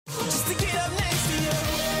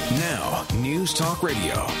Now, News Talk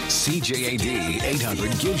Radio, CJAD 800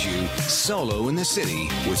 gives you Solo in the City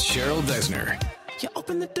with Cheryl Desner. You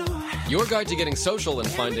open the door. Your guide to getting social and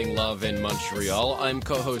finding love in Montreal. I'm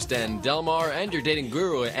co-host Dan Delmar, and your dating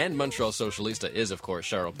guru and Montreal socialista is, of course,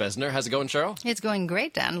 Cheryl Besner. How's it going, Cheryl? It's going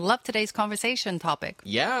great, Dan. Love today's conversation topic.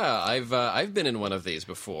 Yeah, I've been in one of these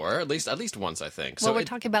before, at least once, I think. So we're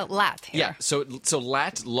talking about LAT here. Yeah, so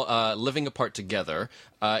LAT, living apart together.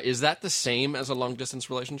 Is that the same as a long-distance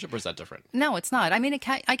relationship, or is that different? No, it's not. I mean,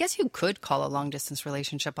 I guess you could call a long-distance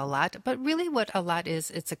relationship a LAT, but really what a LAT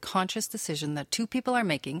is, it's a conscious decision that two people are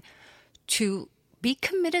making to be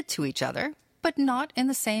committed to each other, but not in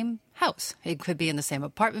the same house. It could be in the same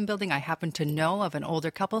apartment building. I happen to know of an older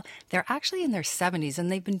couple. They're actually in their 70s,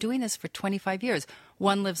 and they've been doing this for 25 years.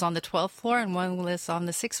 One lives on the 12th floor and one lives on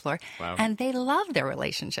the 6th floor. Wow. And they love their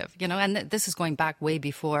relationship, and this is going back way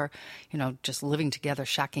before, just living together,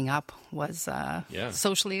 shacking up was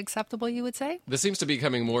socially acceptable, you would say. This seems to be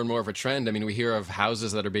becoming more and more of a trend. I mean, we hear of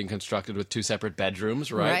houses that are being constructed with two separate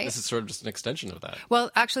bedrooms, right? This is sort of just an extension of that. Well,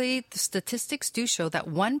 actually, the statistics do show that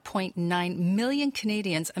 1.9 million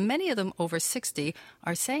Canadians, and many of them over 60,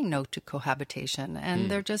 are saying no to cohabitation, and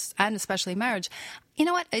they're and especially marriage. You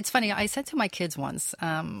know what? It's funny. I said to my kids once,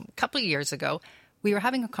 a couple of years ago, we were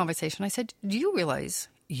having a conversation. I said, do you realize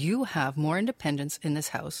you have more independence in this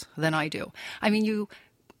house than I do? I mean,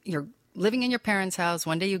 you're living in your parents' house.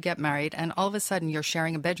 One day you get married, and all of a sudden you're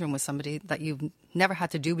sharing a bedroom with somebody that you've never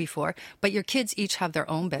had to do before. But your kids each have their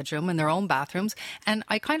own bedroom and their own bathrooms. And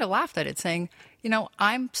I kind of laughed at it, saying,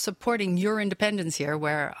 I'm supporting your independence here,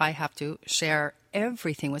 where I have to share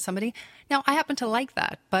everything with somebody. Now, I happen to like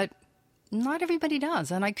that, but not everybody does.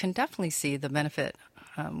 And I can definitely see the benefit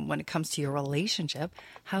when it comes to your relationship,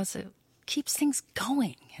 how it keeps things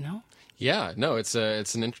going, Yeah, no, it's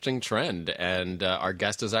an interesting trend, and our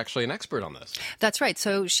guest is actually an expert on this. That's right.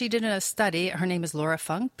 So she did a study. Her name is Laura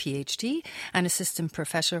Funk, PhD, an assistant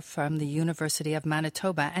professor from the University of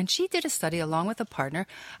Manitoba, and she did a study along with a partner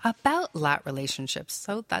about LAT relationships.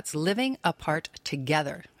 So that's living apart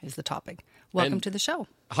together is the topic. Welcome to the show.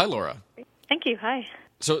 Hi, Laura. Thank you. Hi.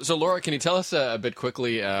 So Laura, can you tell us a bit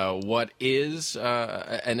quickly what is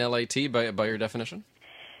an LAT by your definition?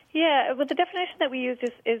 Yeah, well, the definition that we use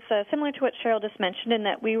is similar to what Cheryl just mentioned, in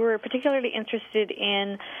that we were particularly interested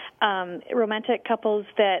in romantic couples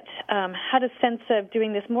that had a sense of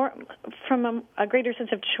doing this more from a greater sense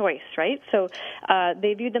of choice, right? So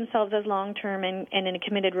they viewed themselves as long-term and in a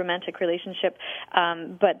committed romantic relationship,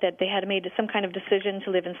 but that they had made some kind of decision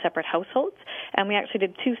to live in separate households. And we actually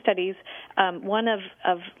did two studies, one of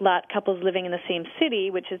LAT couples living in the same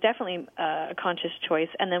city, which is definitely a conscious choice,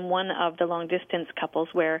 and then one of the long-distance couples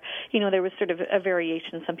where there was sort of a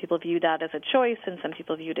variation. Some people viewed that as a choice, and some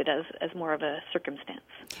people viewed it as more of a circumstance.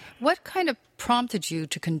 What kind of prompted you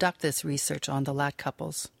to conduct this research on the LAT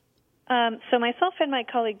couples? So myself and my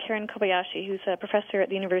colleague Karen Kobayashi, who's a professor at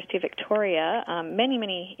the University of Victoria, many,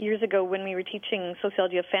 many years ago when we were teaching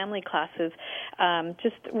sociology of family classes,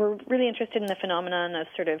 just were really interested in the phenomenon of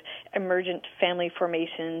sort of emergent family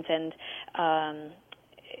formations, and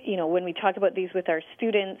when we talk about these with our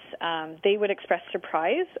students, they would express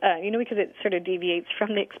surprise, because it sort of deviates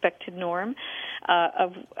from the expected norm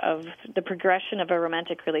of the progression of a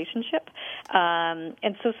romantic relationship.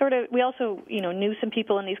 And so we also, knew some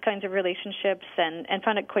people in these kinds of relationships and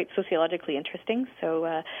found it quite sociologically interesting,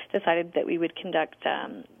 so decided that we would conduct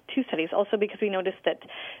two studies, also because we noticed that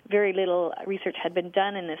very little research had been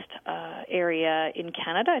done in this area in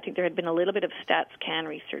Canada. I think there had been a little bit of StatsCan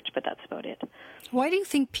research, but that's about it. Why do you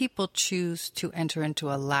think people choose to enter into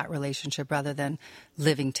a LAT relationship rather than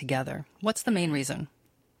living together? What's the main reason?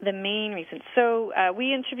 The main reason. So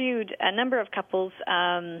we interviewed a number of couples,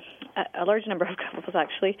 a large number of couples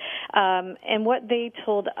actually, and what they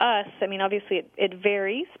told us, I mean, obviously it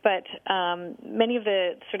varies, but many of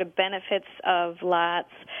the sort of benefits of LATs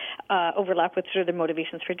overlap with sort of their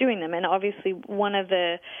motivations for doing them. And obviously one of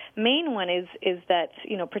the main one is that,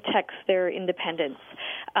 protects their independence.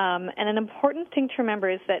 And an important thing to remember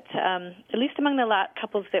is that, at least among the LAT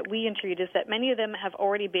couples that we interviewed, is that many of them have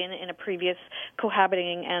already been in a previous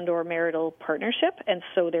cohabiting and or marital partnership, and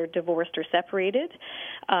so they're divorced or separated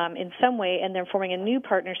in some way, and they're forming a new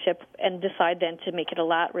partnership and decide then to make it a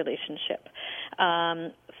LAT relationship.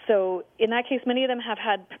 So in that case, many of them have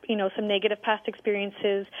had, some negative past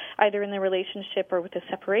experiences, either in the relationship or with the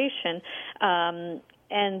separation.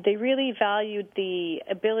 And they really valued the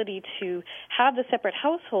ability to have the separate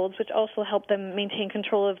households, which also helped them maintain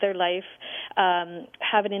control of their life,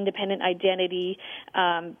 have an independent identity,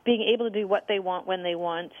 being able to do what they want when they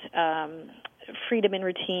want, freedom in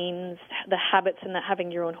routines, the habits and that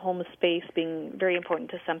having your own home space being very important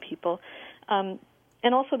to some people.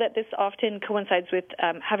 And also that this often coincides with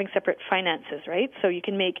having separate finances, right? So you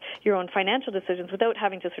can make your own financial decisions without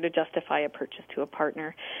having to sort of justify a purchase to a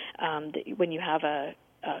partner. When you have a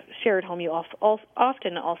shared home, you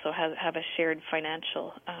often also have a shared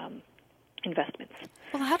financial investments.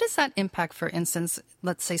 Well, how does that impact, for instance,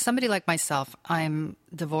 let's say somebody like myself, I'm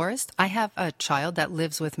divorced, I have a child that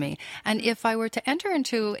lives with me, and if I were to enter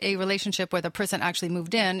into a relationship where the person actually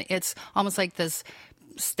moved in, it's almost like this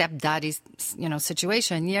stepdaddy,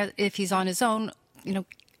 situation. Yet if he's on his own,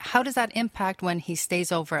 how does that impact when he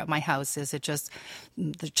stays over at my house? Is it just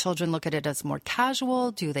the children look at it as more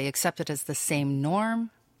casual? Do they accept it as the same norm?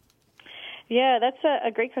 Yeah, that's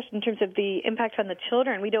a great question in terms of the impact on the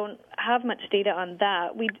children. We don't have much data on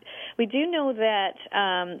that. We do know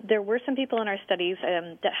that there were some people in our studies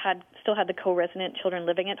that still had the co-resident children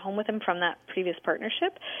living at home with them from that previous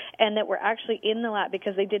partnership, and that were actually in the LAT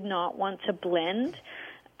because they did not want to blend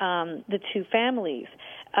the two families,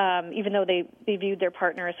 even though they viewed their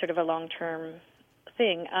partner as sort of a long-term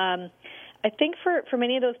thing. I think for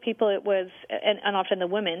many of those people it was, and often the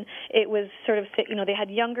women, it was sort of, they had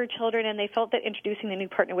younger children and they felt that introducing the new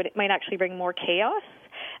partner might actually bring more chaos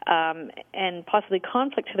and possibly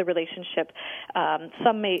conflict to the relationship.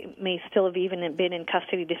 Some may still have even been in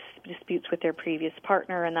custody disputes with their previous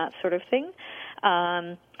partner and that sort of thing.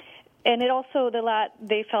 And it also, the LAT,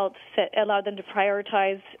 they felt, allowed them to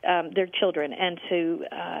prioritize their children and to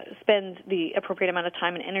spend the appropriate amount of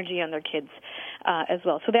time and energy on their kids as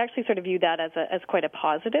well. So they actually sort of view that as quite a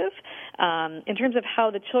positive. In terms of how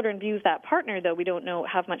the children views that partner, though, we don't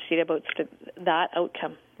have much data about that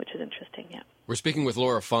outcome, which is interesting, yeah. We're speaking with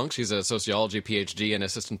Laura Funk. She's a sociology PhD and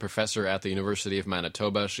assistant professor at the University of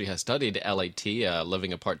Manitoba. She has studied LAT,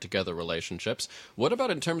 living apart together relationships. What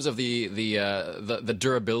about in terms of the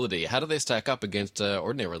durability? How do they stack up against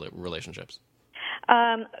ordinary relationships?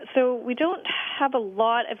 So we don't have a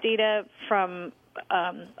lot of data from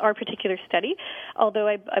our particular study, although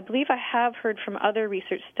I believe I have heard from other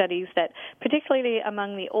research studies that particularly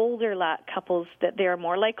among the older LAT couples that they are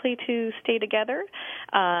more likely to stay together.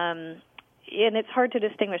 And it's hard to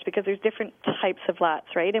distinguish because there's different types of LATs,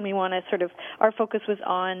 right? And we want to our focus was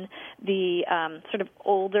on the sort of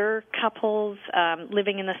older couples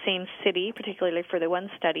living in the same city, particularly for the one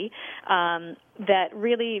study, that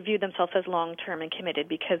really viewed themselves as long-term and committed,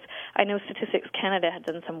 because I know Statistics Canada had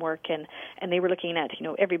done some work and they were looking at,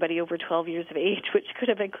 everybody over 12 years of age, which could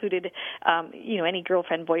have included, any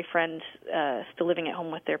girlfriend, boyfriend still living at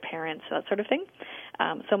home with their parents, that sort of thing.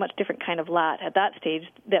 So much different kind of LAT at that stage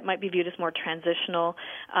that might be viewed as more transitional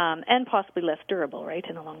and possibly less durable, right,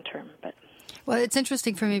 in the long term. Well, it's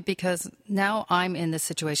interesting for me because now I'm in this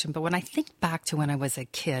situation, but when I think back to when I was a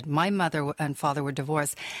kid, my mother and father were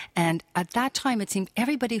divorced, and at that time it seemed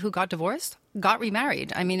everybody who got divorced got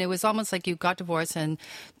remarried. I mean, it was almost like you got divorced and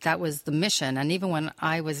that was the mission. And even when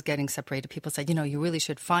I was getting separated, people said, you really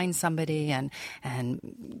should find somebody and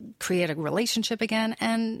create a relationship again.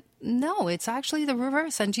 And no, it's actually the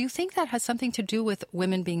reverse. And do you think that has something to do with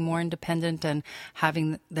women being more independent and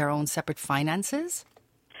having their own separate finances?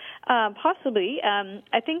 Possibly.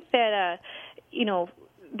 I think that,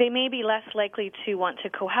 they may be less likely to want to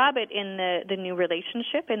cohabit in the new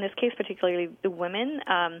relationship. In this case, particularly the women.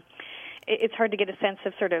 It's hard to get a sense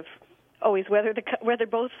of sort of always whether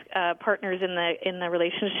both partners in the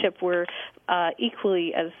relationship were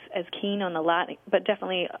equally as keen on the LAT, but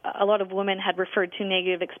definitely a lot of women had referred to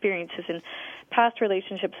negative experiences in past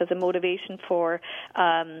relationships as a motivation for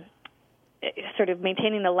sort of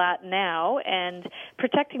maintaining the LAT now and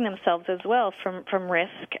protecting themselves as well from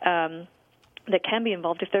risk that can be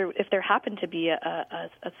involved if there happened to be a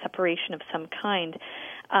separation of some kind.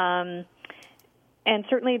 And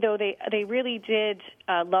certainly, though, they really did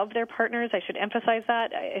love their partners. I should emphasize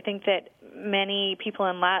that. I think that many people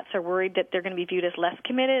in LATs are worried that they're going to be viewed as less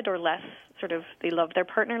committed or less they love their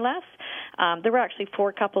partner less. There were actually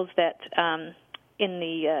 4 couples that in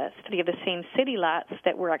the study of the same city LATs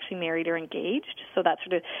that were actually married or engaged. So that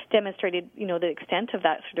sort of demonstrated, the extent of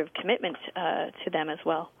that sort of commitment to them as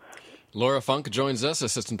well. Laura Funk joins us,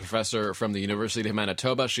 assistant professor from the University of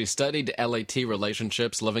Manitoba. She studied LAT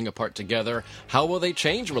relationships, living apart together. How will they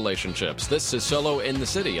change relationships? This is Solo in the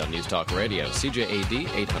City on News Talk Radio,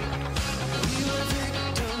 CJAD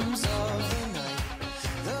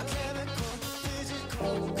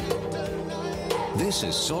 800. This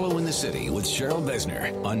is Solo in the City with Cheryl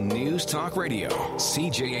Besner on News Talk Radio,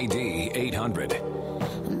 CJAD 800.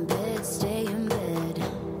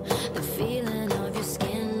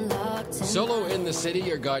 Solo in the City,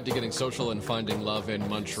 your guide to getting social and finding love in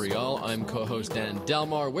Montreal. I'm co-host Dan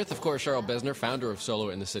Delmar with, of course, Cheryl Besner, founder of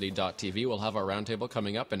solointhecity.tv. We'll have our roundtable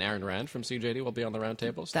coming up, and Aaron Rand from CJD will be on the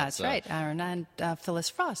roundtable. So that's right, Aaron, and Phyllis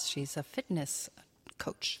Frost. She's a fitness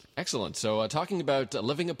coach. Excellent. So talking about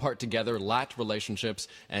living apart together, LAT relationships,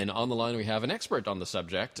 and on the line we have an expert on the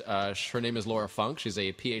subject. Her name is Laura Funk. She's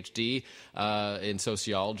a PhD in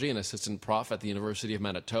sociology and assistant prof at the University of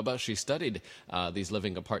Manitoba. She studied these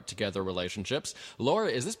living apart together relationships. Laura,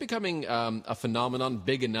 is this becoming a phenomenon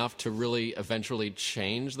big enough to really eventually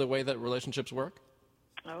change the way that relationships work?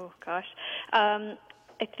 Oh, gosh.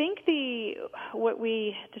 I think what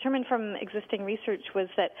we determined from existing research was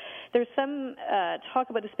that there's some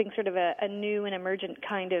talk about this being sort of a new and emergent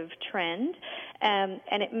kind of trend, and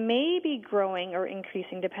it may be growing or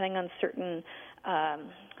increasing depending on certain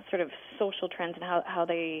sort of social trends and how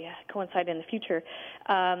they coincide in the future.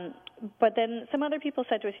 But then some other people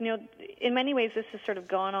said to us, in many ways this has sort of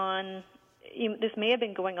gone on. This may have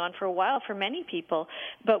been going on for a while for many people,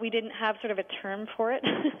 but we didn't have sort of a term for it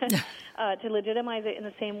to legitimize it in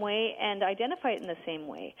the same way and identify it in the same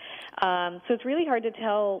way. So it's really hard to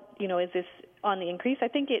tell, is this on the increase? I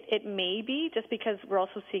think it may be, just because we're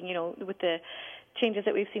also seeing, with the changes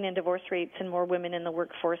that we've seen in divorce rates and more women in the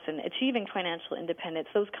workforce and achieving financial independence,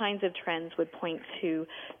 those kinds of trends would point to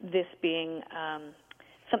this being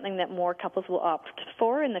something that more couples will opt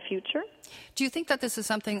for in the future. Do you think that this is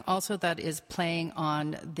something also that is playing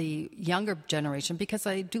on the younger generation? Because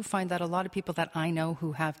I do find that a lot of people that I know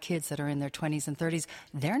who have kids that are in their 20s and 30s,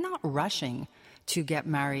 they're not rushing to get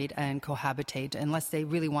married and cohabitate unless they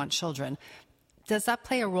really want children. Does that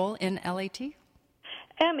play a role in LAT?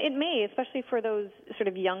 It may, especially for those sort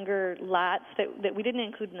of younger LATs that we didn't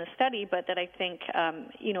include in the study, but that I think,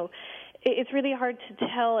 it's really hard to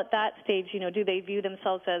tell at that stage, do they view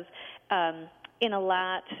themselves as in a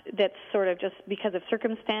LAT that's sort of just because of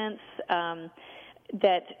circumstance,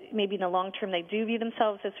 that maybe in the long term they do view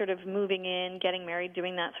themselves as sort of moving in, getting married,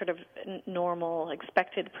 doing that sort of normal,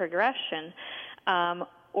 expected progression,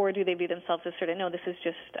 or do they view themselves as sort of, no, this is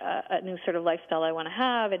just a new sort of lifestyle I want to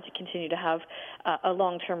have, and to continue to have a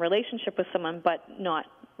long-term relationship with someone but not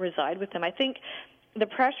reside with them. I think the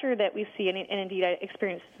pressure that we see, and indeed I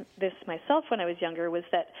experienced this myself when I was younger, was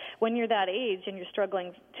that when you're that age and you're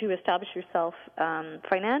struggling to establish yourself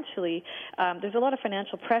financially, there's a lot of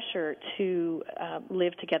financial pressure to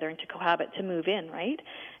live together and to cohabit, to move in, right?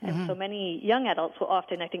 And so many young adults will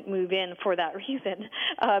often, I think, move in for that reason,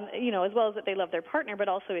 as well as that they love their partner, but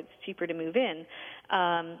also it's cheaper to move in.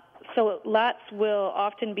 So LATs will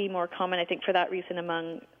often be more common, I think, for that reason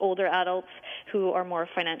among older adults who are more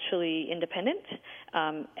financially independent,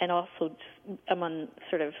 and also among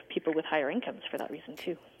sort of people with higher incomes for that reason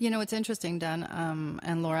too. It's interesting, Dan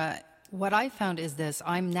and Laura. What I found is this.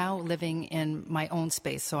 I'm now living in my own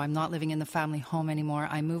space, so I'm not living in the family home anymore.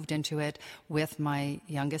 I moved into it with my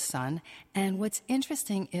youngest son. And what's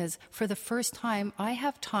interesting is, for the first time, I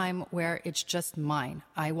have time where it's just mine.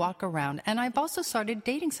 I walk around, and I've also started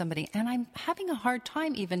dating somebody, and I'm having a hard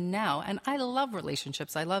time even now. And I love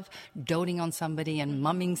relationships. I love doting on somebody and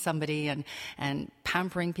mumming somebody and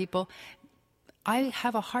pampering people. I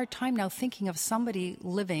have a hard time now thinking of somebody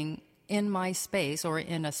living in my space or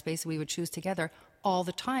in a space we would choose together all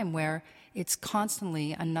the time, where it's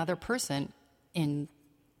constantly another person in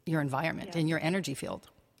your environment, in your energy field.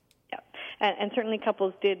 Yeah, and certainly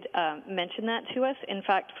couples did mention that to us. In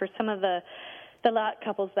fact, for some of the LAT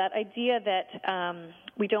couples, that idea that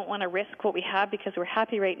we don't want to risk what we have because we're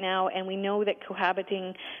happy right now, and we know that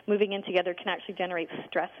cohabiting, moving in together, can actually generate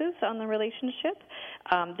stresses on the relationship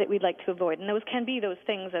that we'd like to avoid. And those can be those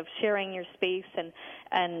things of sharing your space and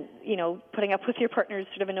putting up with your partner's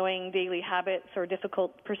sort of annoying daily habits or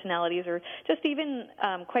difficult personalities, or just even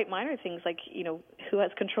quite minor things like, who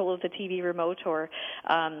has control of the TV remote, or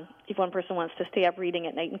if one person wants to stay up reading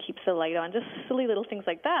at night and keeps the light on, just silly little things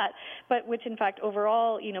like that, but which in fact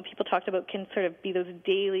overall, people talked about can sort of be those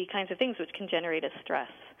daily kinds of things which can generate a stress.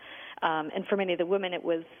 And for many of the women, it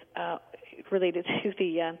was related to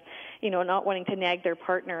the, not wanting to nag their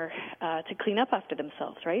partner to clean up after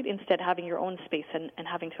themselves, right? Instead, having your own space and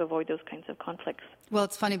having to avoid those kinds of conflicts. Well,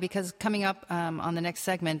 it's funny because coming up on the next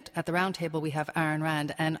segment at the roundtable, we have Aaron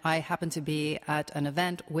Rand, and I happen to be at an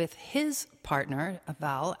event with his partner,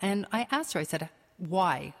 Val, and I asked her, I said,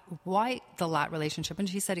 why the LAT relationship? And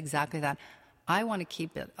she said exactly that. I want to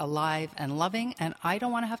keep it alive and loving, and I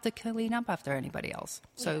don't want to have to clean up after anybody else.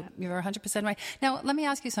 So You're 100% right. Now, let me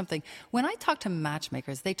ask you something. When I talk to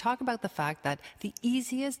matchmakers, they talk about the fact that the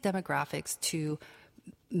easiest demographics to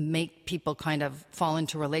make people kind of fall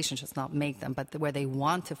into relationships, not make them, but where they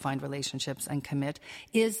want to find relationships and commit,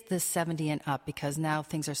 is the 70 and up, because now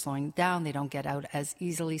things are slowing down. They don't get out as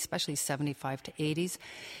easily, especially 75 to 80s.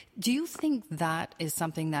 Do you think that is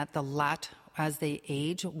something that the lat, as they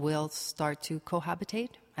age, will start to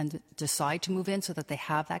cohabitate and decide to move in so that they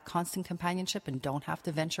have that constant companionship and don't have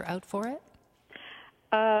to venture out for it?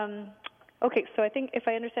 Okay, so I think if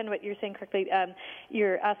I understand what you're saying correctly,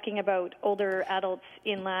 you're asking about older adults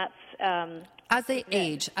in lats. As they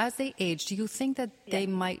age, do you think that they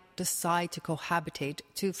might decide to cohabitate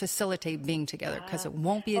to facilitate being together, because it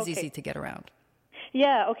won't be as easy to get around?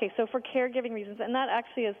 Yeah. Okay. So for caregiving reasons, and that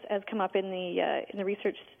actually has come up in the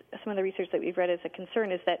research. Some of the research that we've read as a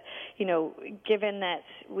concern is that, given that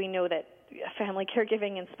we know that family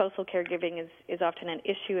caregiving and spousal caregiving is often an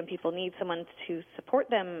issue, and people need someone to support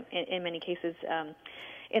them in many cases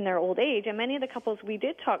in their old age. And many of the couples we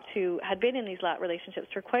did talk to had been in these lat relationships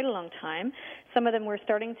for quite a long time. Some of them were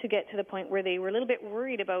starting to get to the point where they were a little bit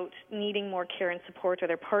worried about needing more care and support, or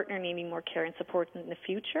their partner needing more care and support in the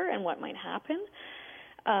future and what might happen.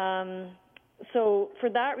 So for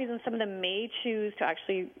that reason, some of them may choose to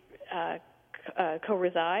actually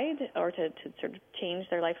co-reside, or to sort of change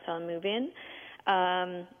their lifestyle and move in.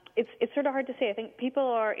 It's sort of hard to say. I think people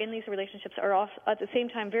are in these relationships are also, at the same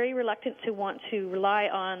time, very reluctant to want to rely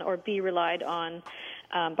on or be relied on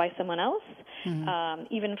by someone else,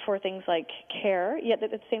 even for things like care. Yet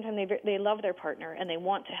at the same time, they love their partner and they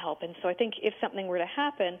want to help. And so I think if something were to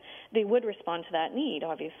happen, they would respond to that need.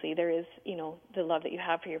 Obviously, there is the love that you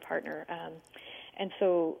have for your partner. And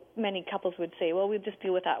so many couples would say, well, we'll just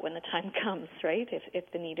deal with that when the time comes, right,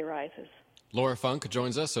 if the need arises. Laura Funk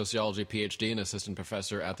joins us, sociology PhD and assistant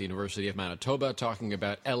professor at the University of Manitoba, talking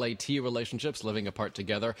about LAT relationships, living apart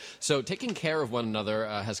together. So taking care of one another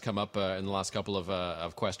has come up in the last couple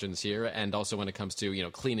of questions here, and also when it comes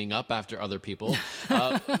to cleaning up after other people.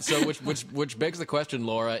 So which begs the question,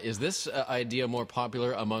 Laura, is this idea more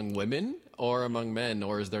popular among women or among men,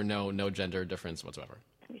 or is there no gender difference whatsoever?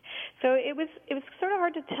 So it was sort of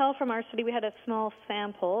hard to tell from our study. We had a small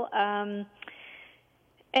sample.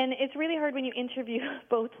 And it's really hard when you interview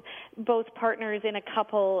both partners in a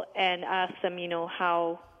couple and ask them,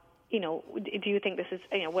 how, do you think this is,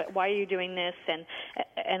 why are you doing this,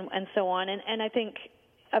 and so on. And I think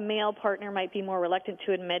a male partner might be more reluctant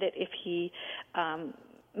to admit it if he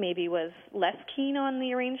maybe was less keen on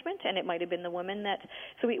the arrangement, and it might have been the woman that...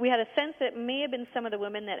 So we had a sense that it may have been some of the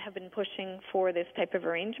women that have been pushing for this type of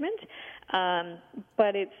arrangement,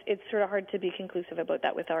 but it's sort of hard to be conclusive about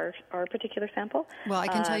that with our particular sample. Well, I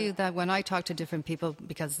can tell you that when I talk to different people,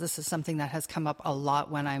 because this is something that has come up a lot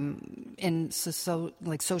when I'm in social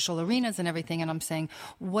arenas and everything, and I'm saying,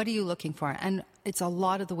 what are you looking for? And it's a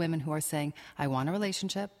lot of the women who are saying, I want a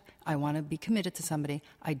relationship, I want to be committed to somebody.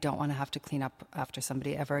 I don't want to have to clean up after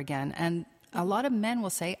somebody ever again. And a lot of men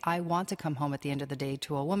will say, I want to come home at the end of the day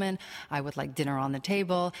to a woman. I would like dinner on the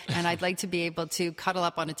table, and I'd like to be able to cuddle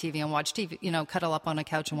up on a TV and watch TV, cuddle up on a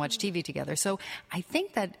couch and watch TV together. So I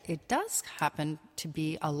think that it does happen to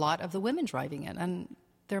be a lot of the women driving it. And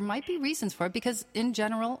there might be reasons for it, because in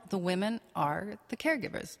general, the women are the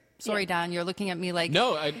caregivers. Sorry, Dan, you're looking at me like...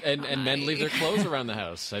 No, and men leave their clothes around the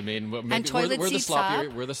house. I mean, maybe and toilet we're the seats sloppier,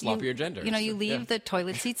 up. we're the sloppier gender. You leave the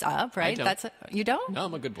toilet seats up, right? I don't. You don't? No,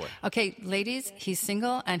 I'm a good boy. Okay, ladies, he's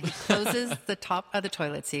single and he closes the top of the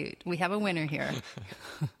toilet seat. We have a winner here.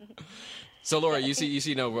 So, Laura, you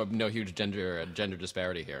see no huge gender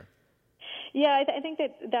disparity here. Yeah, I think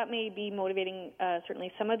that may be motivating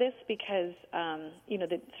certainly some of this, because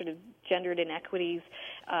the sort of gendered inequities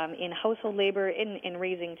in household labor, in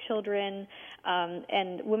raising children,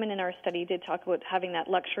 and women in our study did talk about having that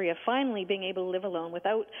luxury of finally being able to live alone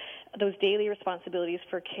without those daily responsibilities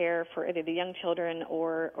for care for either the young children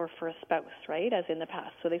or for a spouse, right, as in the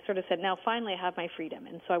past. So they sort of said, now finally I have my freedom,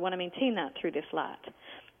 and so I want to maintain that through this lat.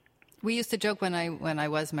 We used to joke when I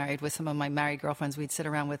was married with some of my married girlfriends, we'd sit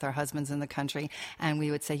around with our husbands in the country and we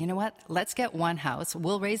would say, you know what, let's get one house,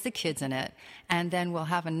 we'll raise the kids in it, and then we'll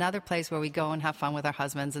have another place where we go and have fun with our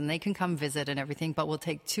husbands, and they can come visit and everything, but we'll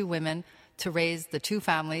take two women to raise the two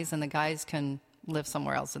families, and the guys can live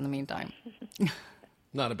somewhere else in the meantime.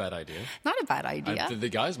 Not a bad idea. Not a bad idea. The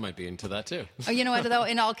guys might be into that too. You know what, though,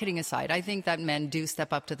 in all kidding aside, I think that men do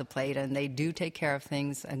step up to the plate and they do take care of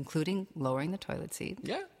things, including lowering the toilet seat.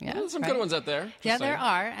 Yeah, there's some good ones out there. Yeah, there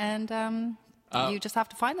are, and you just have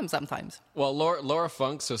to find them sometimes. Well, Laura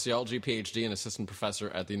Funk, sociology PhD and assistant professor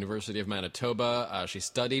at the University of Manitoba. She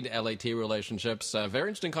studied LAT relationships. Very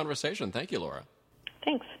interesting conversation. Thank you, Laura.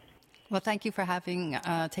 Thanks. Well, thank you for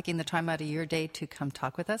taking the time out of your day to come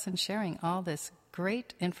talk with us and sharing all this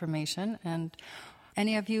great information. And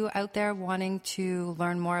Any of you out there wanting to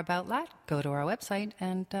learn more about that, go to our website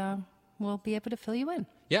and we'll be able to fill you in.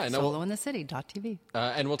 Yeah, and solointhecity.tv.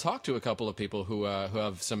 And we'll talk to a couple of people who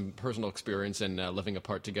have some personal experience in living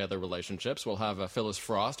apart together relationships. We'll have Phyllis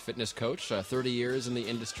Frost, fitness coach, 30 years in the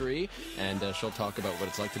industry, and she'll talk about what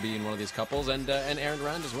it's like to be in one of these couples, and Aaron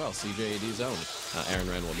Rand as well, CJAD's own. Aaron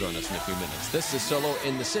Rand will join us in a few minutes. This is Solo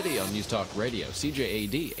in the City on News Talk Radio,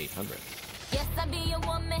 CJAD 800. Yes, I be your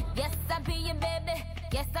woman. Yes, I be your baby.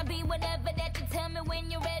 Yes, I be whatever that you tell me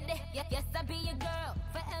when you're ready. Yes, I be your girl,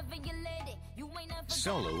 forever your lady. You ain't never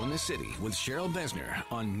Solo in the City with Cheryl Besner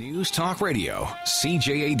on News Talk Radio,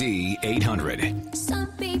 CJAD 800.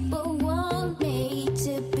 Some people want me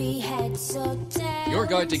to be head so down. Your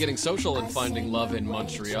guide to getting social and finding love in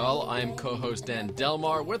Montreal. I'm co-host Dan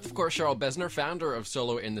Delmar with, of course, Cheryl Besner, founder of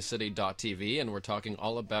solointhecity.tv, and we're talking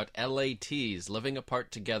all about LATs, living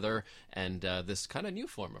apart together, and this kind of new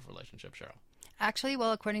form of relationship, Cheryl. Actually,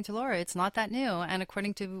 well, according to Laura, it's not that new. And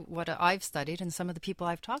according to what I've studied and some of the people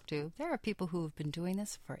I've talked to, there are people who have been doing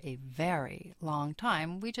this for a very long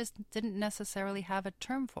time. We just didn't necessarily have a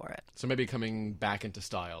term for it. So maybe coming back into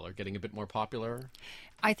style or getting a bit more popular?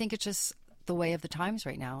 I think it's just the way of the times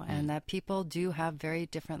right now, and that people do have very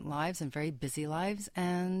different lives and very busy lives,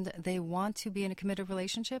 and they want to be in a committed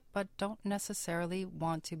relationship, but don't necessarily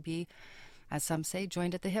want to be, as some say,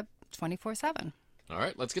 joined at the hip 24/7. All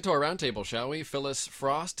right, let's get to our roundtable, shall we? Phyllis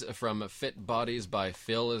Frost from Fit Bodies by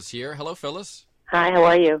Phil is here. Hello, Phyllis. Hi, how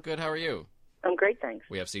are you? Good, how are you? I'm great, thanks.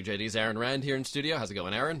 We have CJD's Aaron Rand here in studio. How's it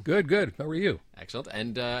going, Aaron? Good, good. How are you? Excellent.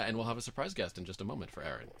 And we'll have a surprise guest in just a moment for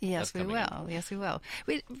Aaron. Yes, we will. Yes, we will.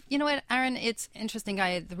 You know what, Aaron, it's interesting.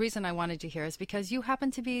 The reason I wanted you here is because you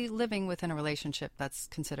happen to be living within a relationship that's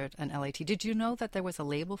considered an LAT. Did you know that there was a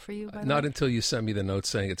label for you? Not until you sent me the note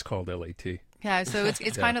saying it's called LAT. Yeah, so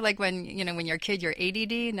it's kind of like when you're a kid, you're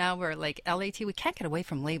ADD. Now we're like LAT. We can't get away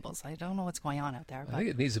from labels. I don't know what's going on out there. I think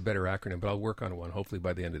it needs a better acronym, but I'll work on one. Hopefully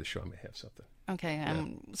by the end of the show I may have something. Okay,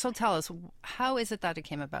 so tell us, how is it that it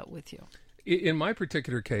came about with you? In my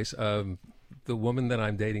particular case, the woman that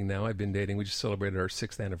I'm dating now, I've been dating, we just celebrated our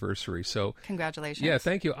 6th anniversary. So congratulations. Yeah,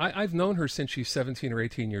 thank you. I've known her since she's 17 or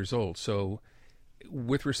 18 years old. So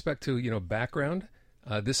with respect to, background,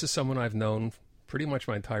 this is someone I've known pretty much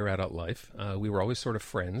my entire adult life. We were always sort of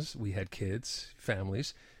friends. We had kids,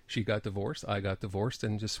 families. She got divorced. I got divorced.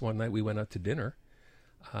 And just one night we went out to dinner.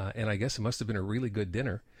 And I guess it must have been a really good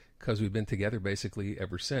dinner because we've been together basically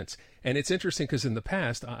ever since. And it's interesting because in the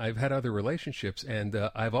past, I've had other relationships. And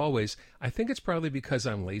I think it's probably because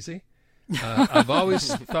I'm lazy. I've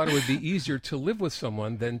always thought it would be easier to live with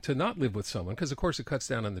someone than to not live with someone because, of course, it cuts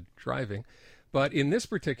down on the driving. But in this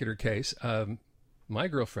particular case, my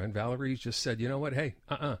girlfriend, Valerie, just said, you know what, hey,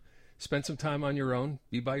 spend some time on your own,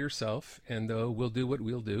 be by yourself, and we'll do what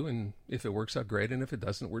we'll do. And if it works out, great. And if it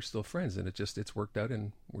doesn't, we're still friends. And it's worked out.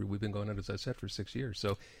 And we've been going out, as I said, for 6 years.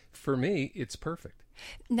 So for me, it's perfect.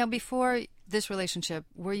 Now, before this relationship,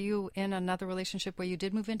 were you in another relationship where you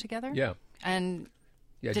did move in together? Yeah. And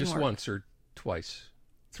yeah, just once or twice,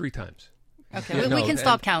 3 times. Okay, we can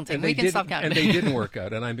stop counting. We can stop counting. And they didn't work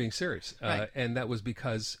out, and I'm being serious. Right. And that was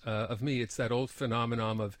because of me. It's that old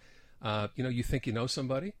phenomenon of, you think you know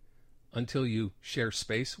somebody until you share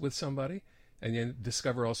space with somebody, and you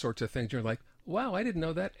discover all sorts of things. You're like, wow, I didn't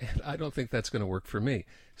know that, and I don't think that's going to work for me.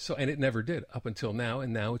 So, and it never did up until now,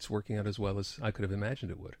 and now it's working out as well as I could have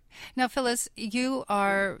imagined it would. Now, Phyllis, you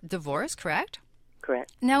are divorced, correct?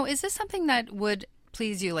 Correct. Now, is this something that would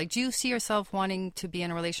please you? Like, do you see yourself wanting to be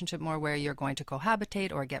in a relationship more where you're going to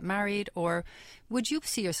cohabitate or get married, or would you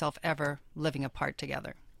see yourself ever living apart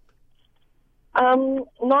together?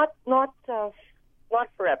 Not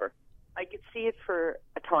forever. I could see it for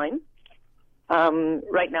a time.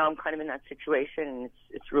 Right now, I'm kind of in that situation, and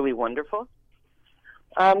it's really wonderful.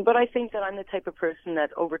 But I think that I'm the type of person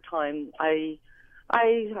that over time, I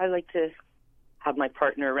like to have my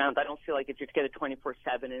partner around. I don't feel like if you get a 24/7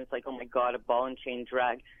 and it's like, oh my God, a ball and chain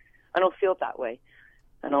drag. I don't feel it that way.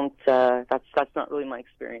 I don't, that's not really my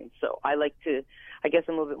experience. So I guess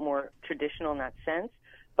I'm a little bit more traditional in that sense.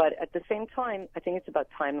 But at the same time, I think it's about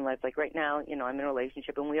time in life. Like right now, I'm in a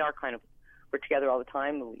relationship and we're together all the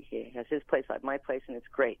time. He has his place, I have my place, and it's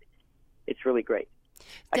great. It's really great.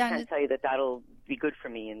 Dan, I can't tell you that that'll be good for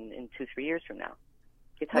me in 2-3 years from now.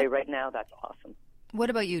 I can tell you right now, that's awesome. What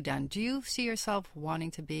about you, Dan? Do you see yourself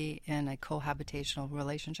wanting to be in a cohabitational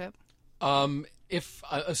relationship? If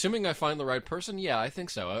assuming I find the right person, yeah, I think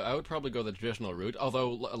so. I would probably go the traditional route.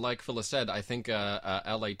 Although, like Phyllis said, I think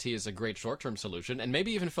LAT is a great short-term solution, and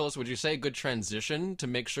maybe even Phyllis, would you say a good transition to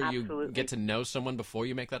make sure Absolutely. You get to know someone before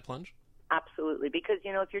you make that plunge? Absolutely. absolutely. Because,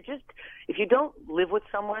 if you don't live with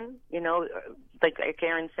someone, like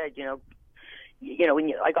Aaron said,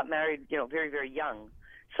 I got married, very, very young.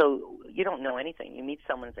 So you don't know anything. You meet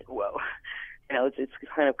someone, it's like, whoa. It's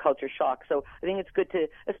kind of culture shock. So I think it's good to,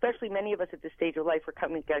 especially many of us at this stage of life, we're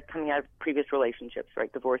coming out of previous relationships,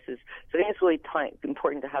 right, divorces. So I think it's really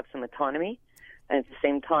important to have some autonomy, and at the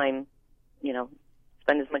same time,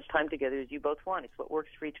 spend as much time together as you both want. It's what works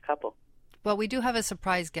for each couple. Well, we do have a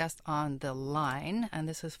surprise guest on the line, and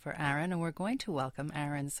this is for Aaron, and we're going to welcome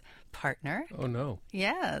Aaron's partner. Oh, no.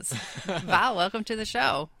 Yes. Val, welcome to the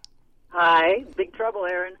show. Hi. Big trouble,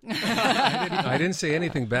 Aaron. I didn't say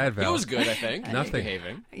anything bad, Val. It was good, I think. Nothing.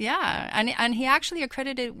 Behaving. Yeah, and he actually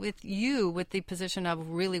accredited with you with the position of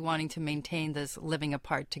really wanting to maintain this living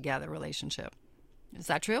apart together relationship. Is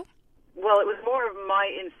that true? Well, it was more of my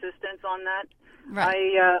insistence on that.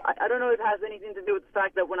 Right. I don't know if it has anything to do with the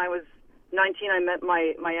fact that when I was 19, I met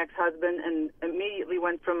my ex-husband and immediately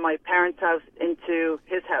went from my parents' house into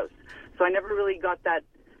his house. So I never really got that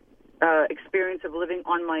experience of living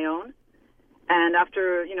on my own. And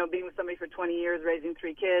after, being with somebody for 20 years, raising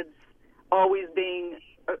 3 kids, always being,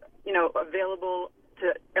 available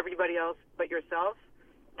to everybody else but yourself,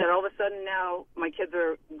 that all of a sudden now my kids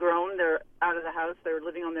are grown, they're out of the house, they're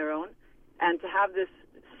living on their own. And to have this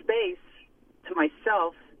space to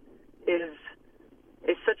myself is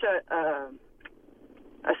such a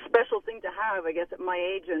special thing to have, I guess, at my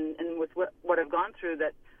age and with what I've gone through,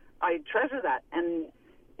 that I treasure that. And,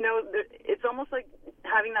 it's almost like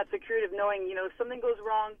having that security of knowing, if something goes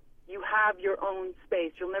wrong, you have your own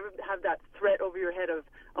space. You'll never have that threat over your head of,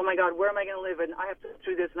 oh, my God, where am I going to live? And I have to go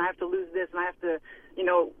through this, and I have to lose this, and I have to,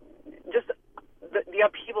 just the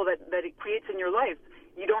upheaval that it creates in your life.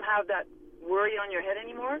 You don't have that worry on your head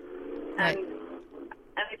anymore. Right. And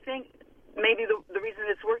I think maybe the reason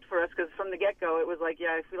it's worked for us, because from the get-go, it was like,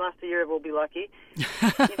 yeah, if we last a year, we'll be lucky.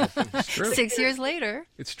 It's true. 6 years later.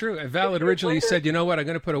 It's true. And Val had originally said, you know what, I'm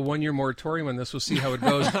going to put a 1-year moratorium on this. We'll see how it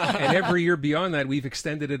goes. And every year beyond that, we've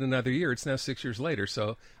extended it another year. It's now 6 years later.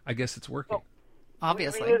 So I guess it's working. Well,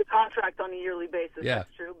 Obviously. We renew the contract on a yearly basis. Yeah.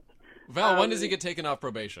 That's true. Val, when does he get taken off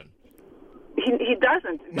probation? He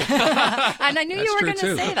doesn't. And I knew you were going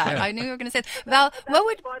to say that. Yeah. I knew you were going to say that. Val, what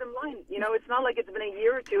would... Bottom line, it's not like it's been a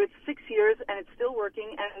year or two. It's 6 years, and it's still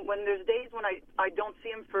working. And when there's days when I don't see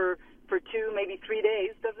him for 2, maybe 3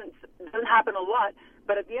 days, doesn't happen a lot.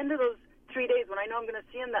 But at the end of those 3 days, when I know I'm going to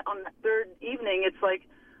see him on that third evening, it's like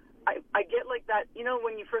I get like that.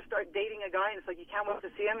 When you first start dating a guy, and it's like you can't wait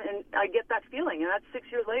to see him, and I get that feeling, and that's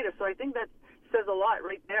 6 years later. So I think that says a lot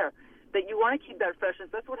right there. That you want to keep that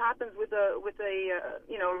freshness. That's what happens with a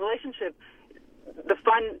relationship. The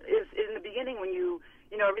fun is in the beginning when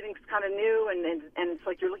everything's kind of new and it's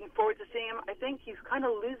like you're looking forward to seeing him. I think you kind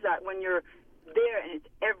of lose that when you're there and it's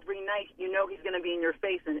every night. He's going to be in your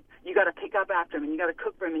face and you got to pick up after him and you got to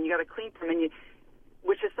cook for him and you got to clean for him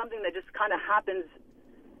which is something that just kind of happens.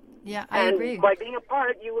 Yeah, I agree. By being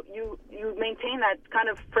apart, you maintain that kind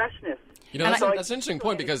of freshness. That's an interesting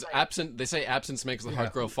point because they say absence makes the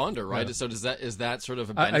heart grow fonder, right? Yeah. So is that sort of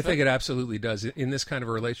a benefit? I think it absolutely does in this kind of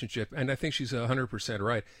a relationship. And I think she's 100%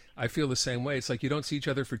 right. I feel the same way. It's like you don't see each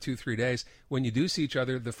other for 2-3 days. When you do see each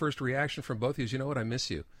other, the first reaction from both of you is, you know what, I miss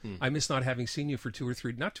you. I miss not having seen you for 2 or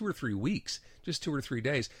 3, not 2 or 3 weeks, just 2 or 3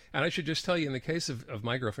 days. And I should just tell you, in the case of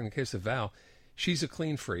my girlfriend, in the case of Val, she's a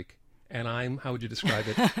clean freak. And I'm, how would you describe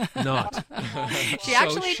it? Not. She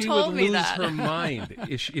actually told me that. She would lose her mind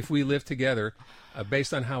if we lived together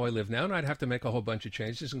based on how I live now. And I'd have to make a whole bunch of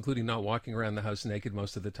changes, including not walking around the house naked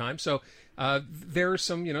most of the time. So there are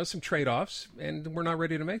some trade-offs, and we're not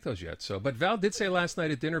ready to make those yet. But Val did say last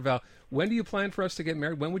night at dinner, Val, when do you plan for us to get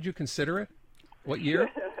married? When would you consider it? What year?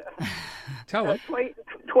 Tell us.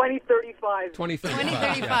 2035.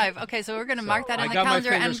 2035. Yeah. Okay, so we're going to mark that in the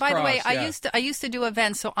calendar. And by the way, crossed, I used to do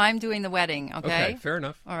events, so I'm doing the wedding. Okay. Fair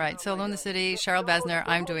enough. All right. So Luna City, Cheryl Besner,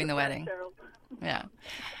 I'm doing the wedding. Yeah.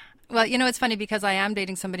 Well, it's funny because I am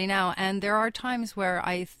dating somebody now, and there are times where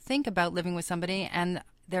I think about living with somebody, and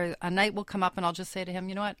a night will come up, and I'll just say to him,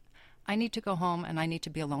 you know what? I need to go home and I need to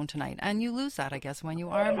be alone tonight. And you lose that, I guess, when you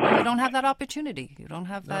don't have that opportunity. You don't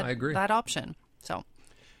have that option. So.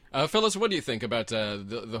 Phyllis, what do you think about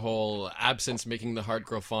the whole absence making the heart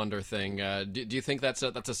grow fonder thing? Do you think that's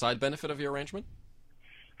a side benefit of your arrangement?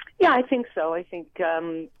 Yeah, I think so. I think,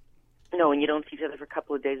 when you don't see each other for a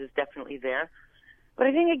couple of days, it's definitely there. But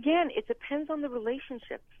I think, again, it depends on the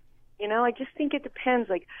relationship. I just think it depends.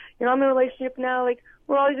 Like, I'm in a relationship now, like,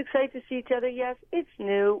 we're always excited to see each other. Yes, it's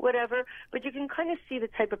new, whatever. But you can kind of see the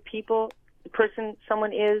type of person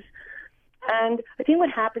someone is. And I think what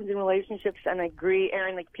happens in relationships, and I agree,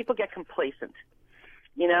 Aaron, like people get complacent.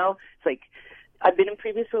 It's like I've been in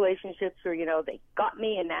previous relationships where, they got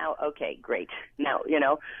me and now, okay, great. Now,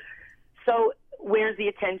 So where's the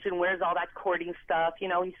attention? Where's all that courting stuff?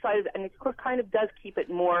 And it kind of does keep it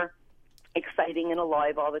more exciting and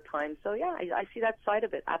alive all the time. So, yeah, I see that side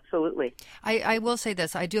of it. Absolutely. I will say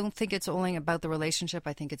this. I don't think it's only about the relationship.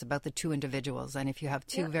 I think it's about the two individuals. And if you have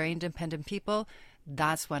two very independent people,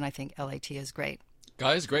 that's when I think LAT is great.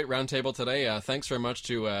 Guys, great roundtable today. Thanks very much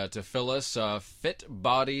to Phyllis. Fit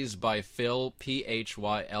Bodies by Phil,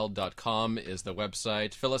 PHYL.com is the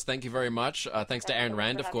website. Phyllis, thank you very much. Thanks to Aaron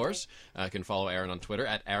Rand, of course. You can follow Aaron on Twitter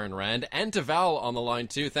at Aaron Rand. And to Val on the line,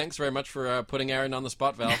 too. Thanks very much for putting Aaron on the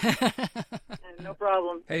spot, Val. No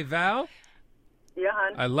problem. Hey, Val. Yeah,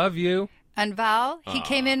 hon. I love you. And Val, he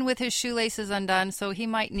came in with his shoelaces undone, so he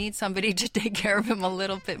might need somebody to take care of him a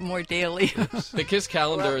little bit more daily. The Kiss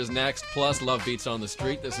calendar is next, plus Love Beats on the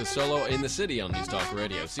Street. This is Solo in the City on News Talk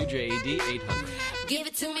Radio, CJAD 800. Give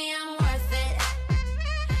it to me, I'm worth it.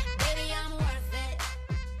 Baby, I'm worth it.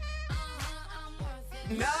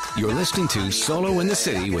 I'm worth it. You're listening to Solo in the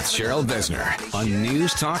City with Cheryl Besner on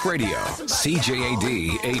News Talk Radio,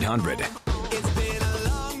 CJAD 800.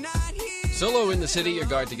 Solo in the City, your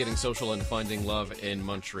guide to getting social and finding love in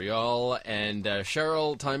Montreal. And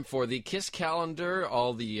Cheryl, time for the Kiss calendar,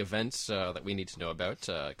 all the events that we need to know about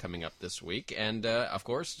coming up this week. And, of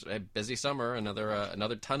course, a busy summer,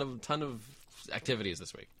 another ton of activities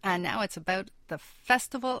this week. And now it's about the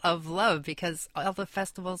Festival of Love, because all the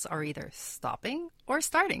festivals are either stopping or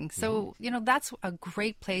starting. So, that's a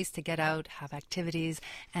great place to get out, have activities,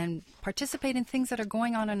 and participate in things that are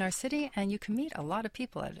going on in our city. And you can meet a lot of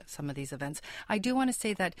people at some of these events. I do want to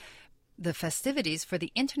say that the festivities for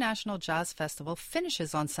the International Jazz Festival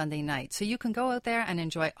finishes on Sunday night. So you can go out there and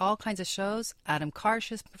enjoy all kinds of shows. Adam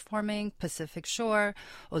Karsh is performing, Pacific Shore,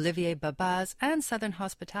 Olivier Babaz, and Southern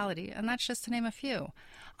Hospitality. And that's just to name a few.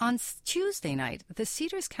 On Tuesday night, the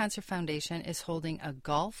Cedars Cancer Foundation is holding a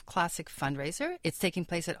golf classic fundraiser. It's taking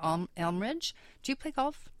place at Elmridge. Do you play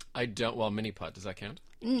golf? I don't. Well, mini putt, does that count?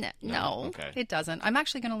 No, okay. It doesn't. I'm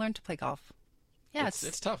actually going to learn to play golf. Yeah,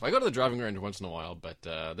 it's tough. I go to the driving range once in a while, but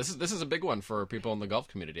this is a big one for people in the golf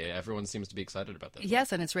community. Everyone seems to be excited about this.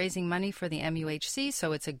 Yes, and it's raising money for the MUHC,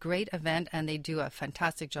 so it's a great event, and they do a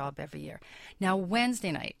fantastic job every year. Now,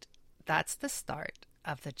 Wednesday night, that's the start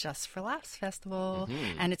of the Just for Laughs Festival,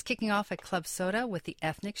 and it's kicking off at Club Soda with the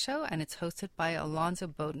Ethnic Show, and it's hosted by Alonzo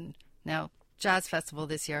Bowden. Now, Jazz Festival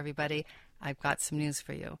this year, everybody, I've got some news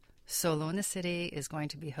for you. Solo in the City is going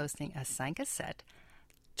to be hosting a Sanka set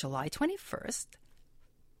July 21st.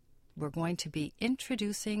 We're going to be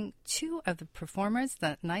introducing two of the performers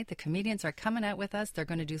that night. The comedians are coming out with us. They're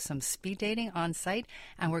going to do some speed dating on site,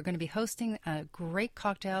 and we're going to be hosting a great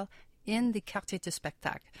cocktail in the Quartier du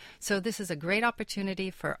Spectacle. So this is a great opportunity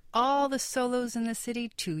for all the solos in the city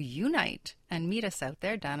to unite and meet us out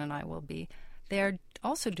there. Dan and I will be there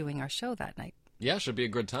also doing our show that night. Yeah, it should be a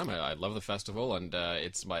good time. I love the festival, and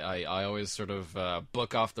I always sort of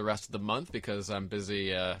book off the rest of the month because I'm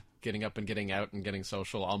busy getting up and getting out and getting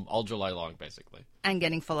social all July long, basically. And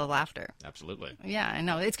getting full of laughter. Absolutely. Yeah, I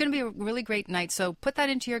know. It's going to be a really great night. So put that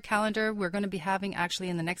into your calendar. We're going to be having, actually,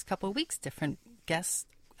 in the next couple of weeks, different guests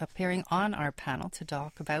appearing on our panel to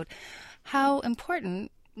talk about how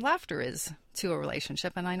important laughter is to a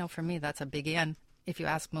relationship. And I know for me, that's a biggie. And if you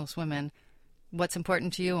ask most women, what's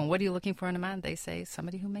important to you and what are you looking for in a man, they say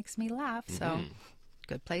somebody who makes me laugh. So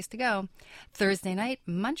good place to go. Thursday night,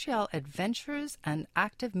 Montreal Adventurers and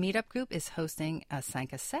Active Meetup Group is hosting a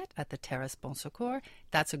Sanka set at the Terrace Bon Secours.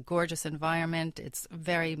 That's a gorgeous environment. It's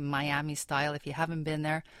very Miami style. If you haven't been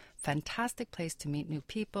there, fantastic place to meet new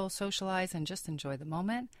people, socialize, and just enjoy the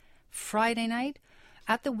moment. Friday night,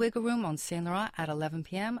 at the Wiggle Room on Saint Laurent at 11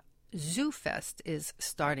 p.m., Zoo Fest is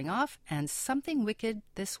starting off, and Something Wicked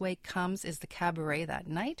This Way Comes is the cabaret that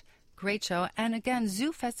night. Great show. And again,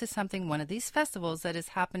 Zoo Fest is one of these festivals that is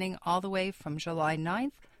happening all the way from July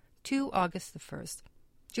 9th to August the 1st.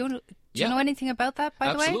 Do you know anything about that,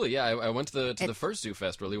 by the way? Absolutely, yeah. I went to the first Zoo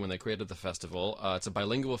Fest, really, when they created the festival. It's a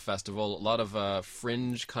bilingual festival, a lot of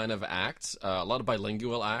fringe kind of acts, a lot of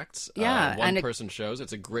bilingual acts, one-person shows.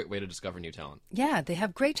 It's a great way to discover new talent. Yeah, they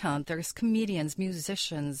have great talent. There's comedians,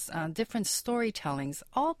 musicians, different storytellings,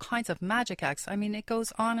 all kinds of magic acts. I mean, it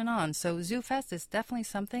goes on and on. So Zoo Fest is definitely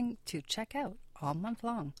something to check out all month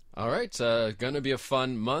long. All right, going to be a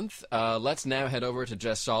fun month. Let's now head over to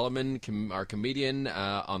Jess Solomon, our comedian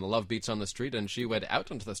on the Love Beats on the Street, and she went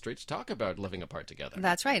out onto the street to talk about living apart together.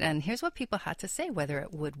 That's right, and here's what people had to say, whether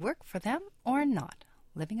it would work for them or not,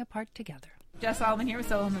 living apart together. Jess Solomon here with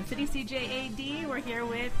Solo in the City, CJAD. We're here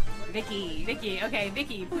with Vicky.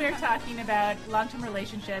 Vicky, we're talking about long-term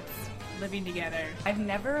relationships, living together. I've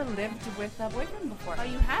never lived with a boyfriend before. Oh,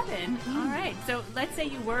 you haven't? Mm-hmm. All right. So let's say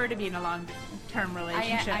you were to be in a long-term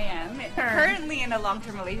relationship. I am. Currently in a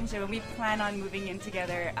long-term relationship, and we plan on moving in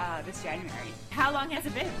together this January. How long has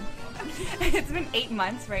it been? It's been 8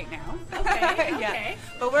 months right now. Okay. Yeah.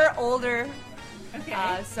 But we're older. Okay.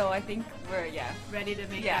 So I think we're, ready to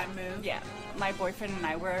make that move? Yeah. My boyfriend and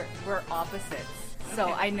I, we're opposites. Okay. So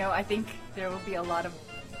I think there will be a lot of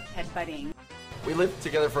headbutting. We lived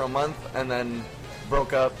together for a month and then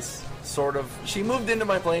broke up, sort of. She moved into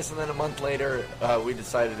my place, and then a month later, we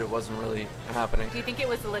decided it wasn't really happening. Do you think it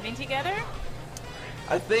was the living together?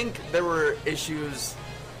 I think there were issues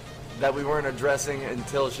that we weren't addressing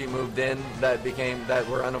until she moved in that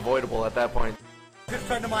were unavoidable at that point. A good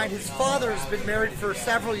friend of mine, his father has been married for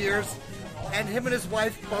several years, and him and his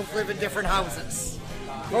wife both live in different houses.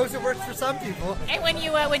 Suppose it works for some people. And when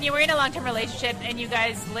you were in a long-term relationship and you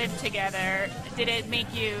guys lived together, did it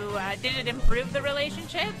improve the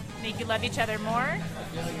relationship? Make you love each other more?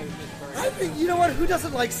 I think, you know what? Who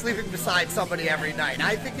doesn't like sleeping beside somebody every night?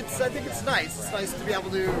 I think it's nice. It's nice to be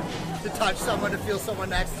able to touch someone, to feel someone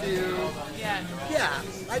next to you. Yeah. Yeah.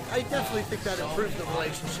 I definitely think that improves the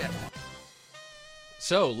relationship.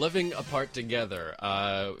 So, living apart together.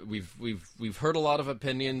 We've heard a lot of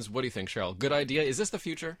opinions. What do you think, Cheryl? Good idea? Is this the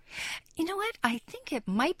future? You know what? I think it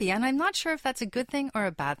might be, and I'm not sure if that's a good thing or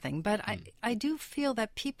a bad thing, but I do feel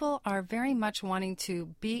that people are very much wanting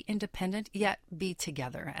to be independent yet be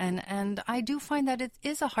together. And I do find that it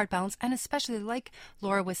is a hard balance, and especially like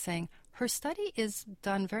Laura was saying, her study is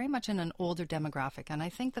done very much in an older demographic. And I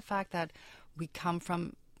think the fact that we come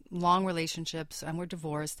from long relationships and we're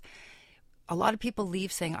divorced, a lot of people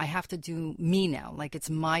leave saying, I have to do me now, like it's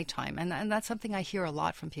my time. And that's something I hear a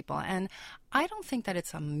lot from people. And I don't think that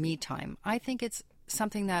it's a me time. I think it's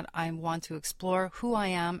something that I want to explore who I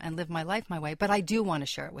am and live my life my way, but I do want to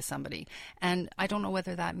share it with somebody. And I don't know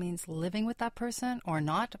whether that means living with that person or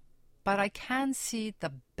not, but I can see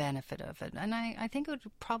the benefit of it. And I think it would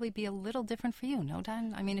probably be a little different for you, no,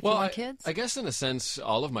 Dan? I mean, if you want kids? I guess in a sense,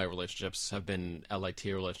 all of my relationships have been LIT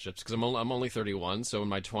relationships because I'm only 31, so in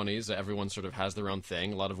my 20s, everyone sort of has their own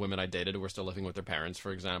thing. A lot of women I dated were still living with their parents,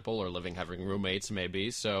 for example, or having roommates maybe.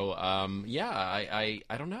 So, I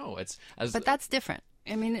don't know. But that's different.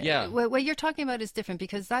 I mean, what you're talking about is different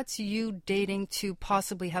because that's you dating to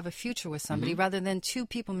possibly have a future with somebody rather than two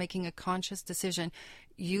people making a conscious decision.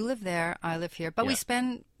 You live there, I live here, but we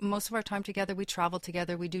spend most of our time together. We travel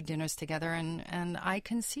together, we do dinners together, and I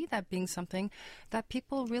can see that being something that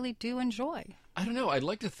people really do enjoy. I don't know. I'd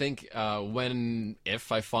like to think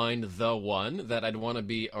if I find the one, that I'd want to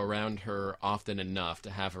be around her often enough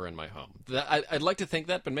to have her in my home. I'd like to think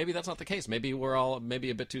that, but maybe that's not the case. Maybe we're all a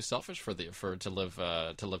bit too selfish to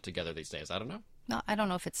live together these days. I don't know. No, I don't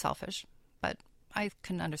know if it's selfish, but I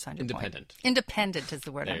can understand your Independent. point. Independent is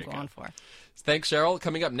the word I'm going for. Thanks, Cheryl.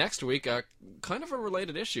 Coming up next week, kind of a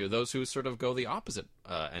related issue, those who sort of go the opposite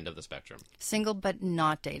end of the spectrum. Single but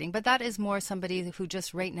not dating. But that is more somebody who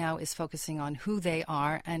just right now is focusing on who they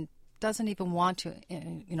are and doesn't even want to,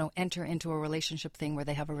 enter into a relationship thing where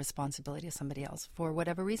they have a responsibility to somebody else for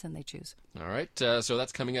whatever reason they choose. All right. So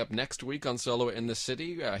that's coming up next week on Solo in the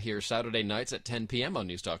City, here Saturday nights at 10 p.m. on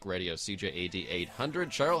News Talk Radio, CJAD 800.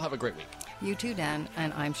 Cheryl, have a great week. You too, Dan.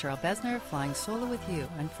 And I'm Cheryl Besner, flying solo with you.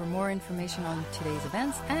 And for more information on today's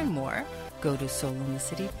events and more, go to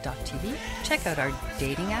solointhecity.tv. Check out our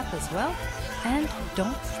dating app as well. And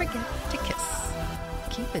don't forget to kiss.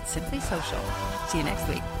 Keep it simply social. See you next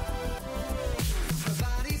week.